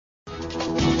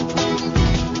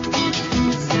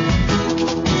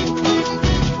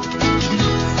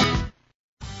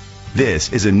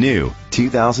This is a new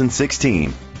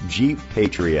 2016 Jeep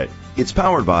Patriot. It's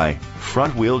powered by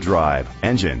front-wheel drive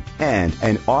engine and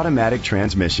an automatic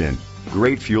transmission.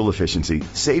 Great fuel efficiency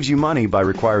saves you money by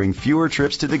requiring fewer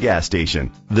trips to the gas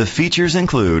station. The features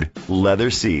include leather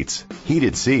seats,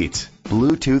 heated seats,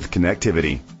 Bluetooth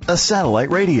connectivity, a satellite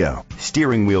radio,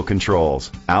 steering wheel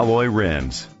controls, alloy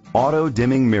rims,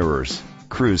 auto-dimming mirrors,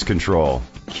 cruise control,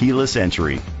 keyless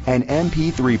entry, an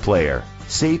MP3 player.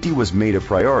 Safety was made a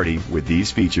priority with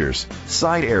these features: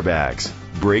 side airbags,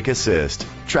 brake assist,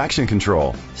 traction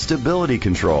control, stability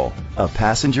control, a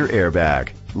passenger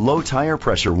airbag, low tire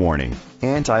pressure warning,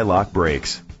 anti-lock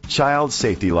brakes, child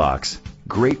safety locks.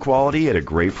 Great quality at a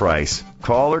great price.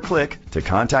 Call or click to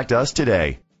contact us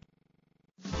today.